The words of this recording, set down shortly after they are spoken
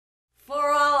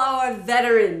our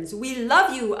veterans. We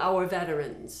love you, our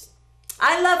veterans.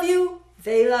 I love you,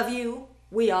 they love you,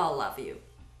 we all love you.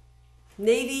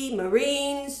 Navy,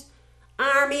 Marines,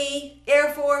 Army, Air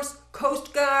Force,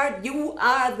 Coast Guard, you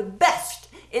are the best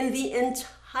in the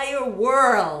entire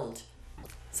world.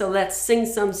 So let's sing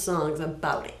some songs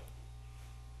about it.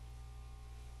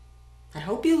 I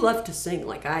hope you love to sing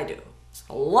like I do.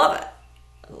 I love it.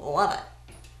 I love it.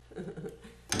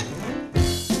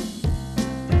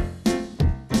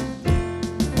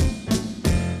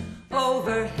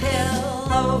 Over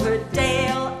hill, over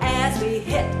dale, as we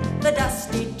hit the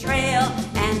dusty trail,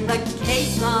 and the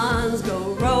caissons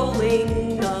go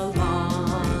rolling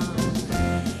along.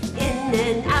 In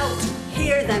and out,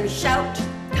 hear them shout,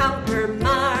 counter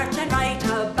march and right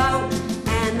about,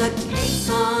 and the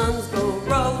caissons go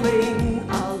rolling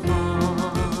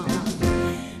along.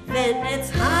 Then it's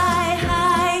hi,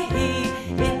 hi, he,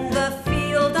 in the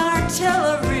field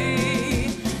artillery.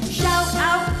 Shout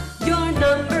out your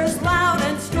numbers loud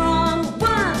and strong.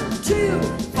 1, 2,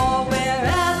 for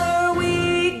wherever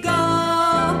we go,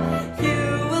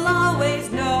 you will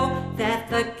always know that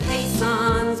the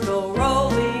caissons go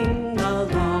rolling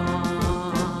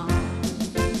along.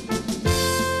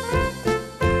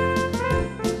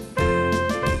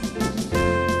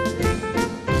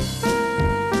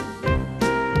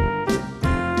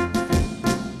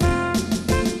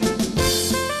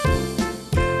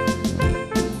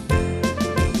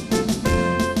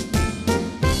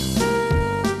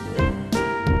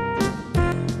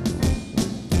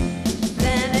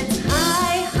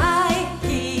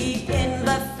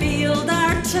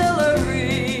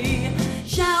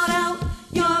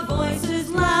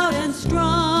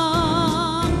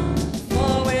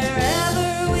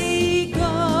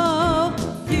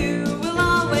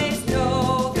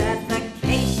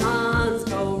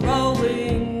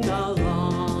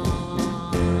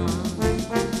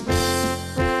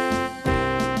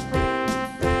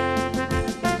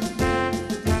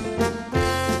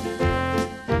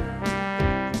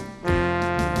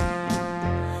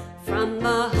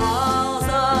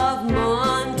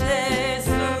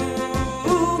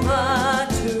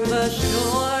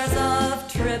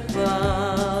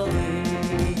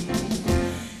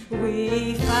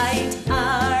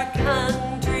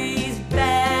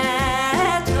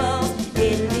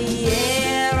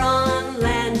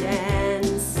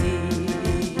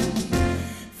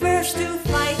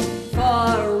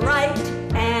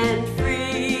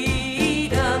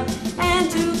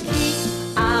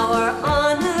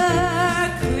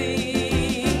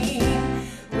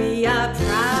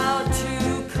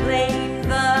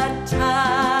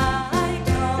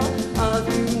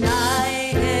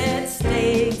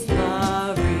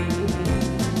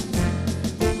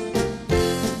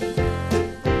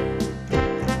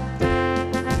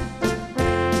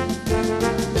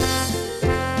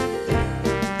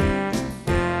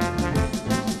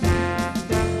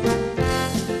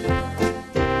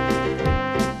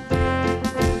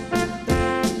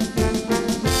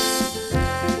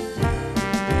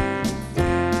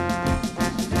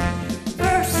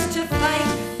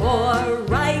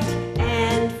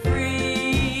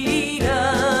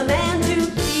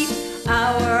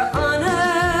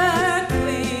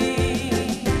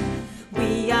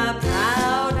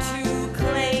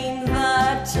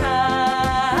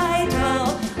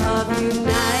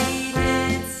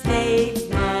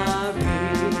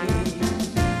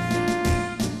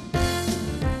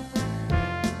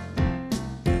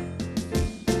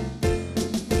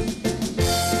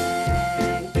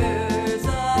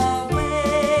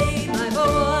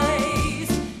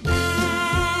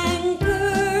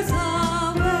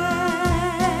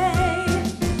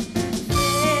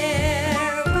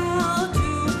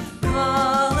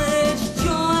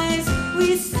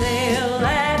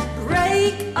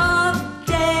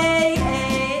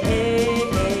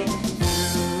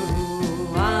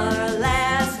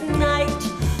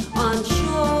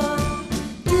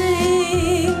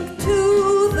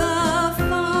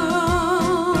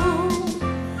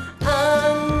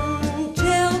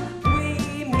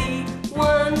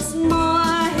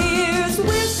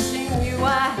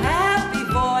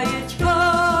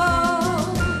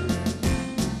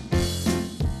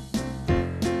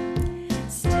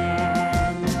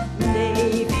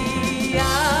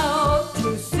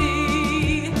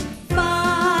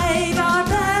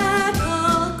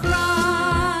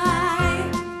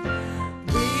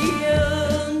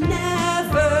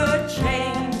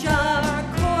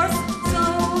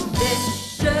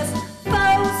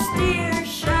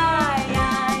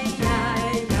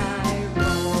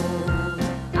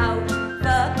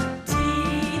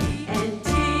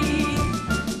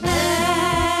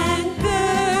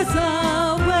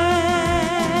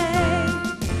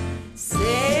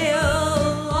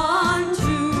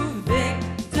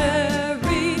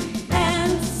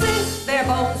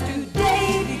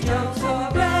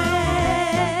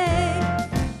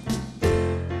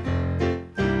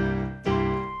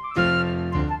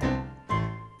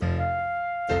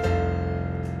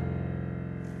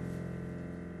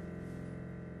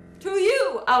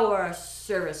 our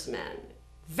servicemen,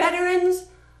 veterans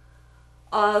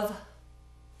of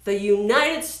the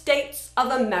United States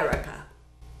of America.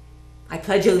 I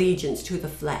pledge allegiance to the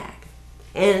flag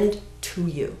and to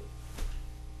you.